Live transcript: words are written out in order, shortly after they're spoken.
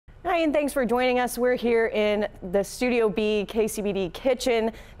Hi, and thanks for joining us. We're here in the Studio B KCBD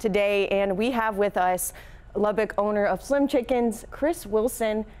kitchen today, and we have with us Lubbock owner of Slim Chickens, Chris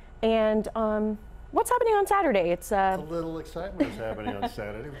Wilson. And what's happening on Saturday? It's a little excitement is happening on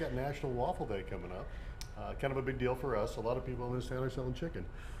Saturday. We've got National Waffle Day coming up. Kind of a big deal for us. A lot of people in this town are selling chicken.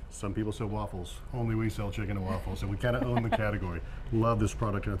 Some people sell waffles. Only we sell chicken and waffles, and we kind of own the category. Love this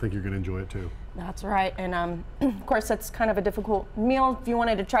product, and I think you're going to enjoy it too. That's right, and of course that's kind of a difficult meal if you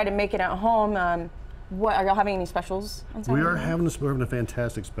wanted to try to make it at home. What are y'all having any specials on Saturday? We are having a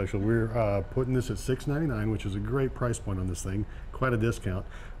fantastic special. We're putting this at $6.99, which is a great price point on this thing. Quite a discount.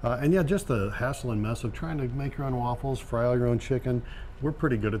 And yeah, just the hassle and mess of trying to make your own waffles, fry all your own chicken. We're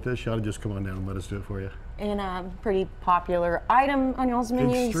pretty good at this. You ought to just come on down and let us do it for you. And a pretty popular item on y'all's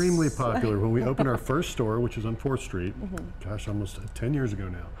menus. Extremely popular. When we opened our first store, which is on 4th Street, gosh, almost 10 years ago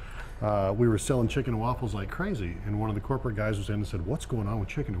now, we were selling chicken and waffles like crazy. And one of the corporate guys was in and said, "What's going on with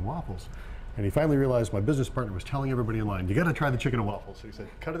chicken and waffles?" And he finally realized my business partner was telling everybody in line, "You got to try the chicken and waffles." So he said,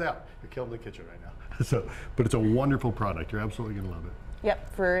 "Cut it out. You're killing the kitchen right now." But it's a wonderful product. You're absolutely going to love it.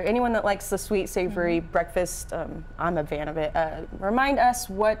 Yep, for anyone that likes the sweet, savory breakfast, I'm a fan of it. Remind us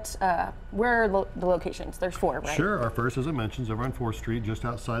where are the locations? There's 4, right? Sure. Our first, as I mentioned, is over on 4th Street, just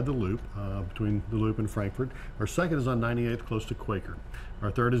outside the Loop, between the Loop and Frankfort. Our second is on 98th, close to Quaker. Our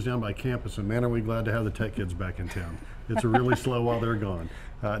third is down by campus, and man, are we glad to have the tech kids back in town. It's really slow while they're gone.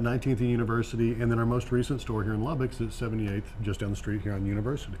 19th and University, and then our most recent store here in Lubbock is at 78th, just down the street here on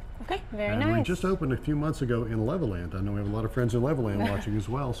University. Okay, very nice. And we just opened a few months ago in Levelland. I know we have a lot of friends in Levelland watching as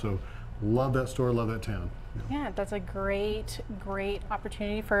well, so love that store, love that town. Yeah, that's a great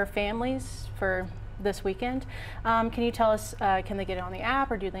opportunity for families for this weekend. Can you tell us, can they get it on the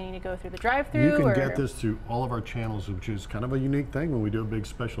app, or do they need to go through the drive-thru? You can get this through all of our channels, which is kind of a unique thing when we do a big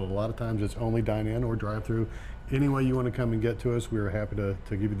special. A lot of times it's only dine-in or drive-thru. Any way you want to come and get to us, we are happy to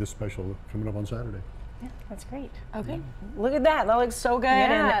give you this special coming up on Saturday. Yeah, that's great. Okay, look at that. That looks so good.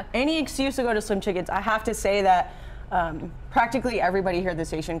 Yeah. And any excuse to go to Slim Chickens. I have to say that practically everybody here at the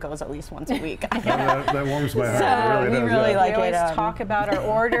station goes at least once a week. that warms my heart. So it really we does, really like we it. always talk about our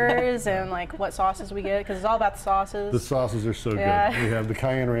orders and like what sauces we get, because it's all about the sauces. The sauces are so good. We have the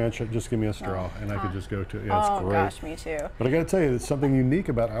cayenne ranch. Just give me a straw, and I could just go to it. Yeah, it's great. Gosh, me too. But I got to tell you, there's something unique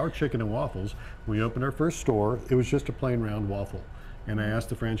about our chicken and waffles. We opened our first store. It was just a plain round waffle. And I asked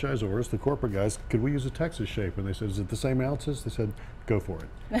the franchisors, the corporate guys, could we use a Texas shape? And they said, "Is it the same ounces?" They said, "Go for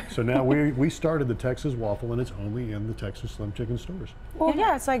it." So now we started the Texas waffle, and it's only in the Texas Slim Chicken stores. Well,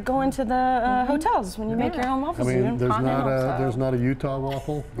 yeah, it's like going to the hotels when you make your own waffles. I mean, there's not a Utah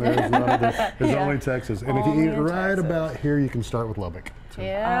waffle. There's only Texas. And if you eat right about here, you can start with Lubbock. So.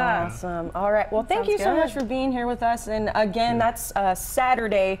 Yeah. Awesome. All right. Well, thank you so much for being here with us. And again, that's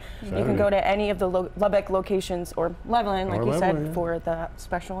Saturday. You can go to any of the Lubbock locations or Levelland, like you said, for the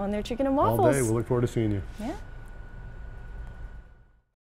special on their chicken and waffles. All day. We'll look forward to seeing you. Yeah.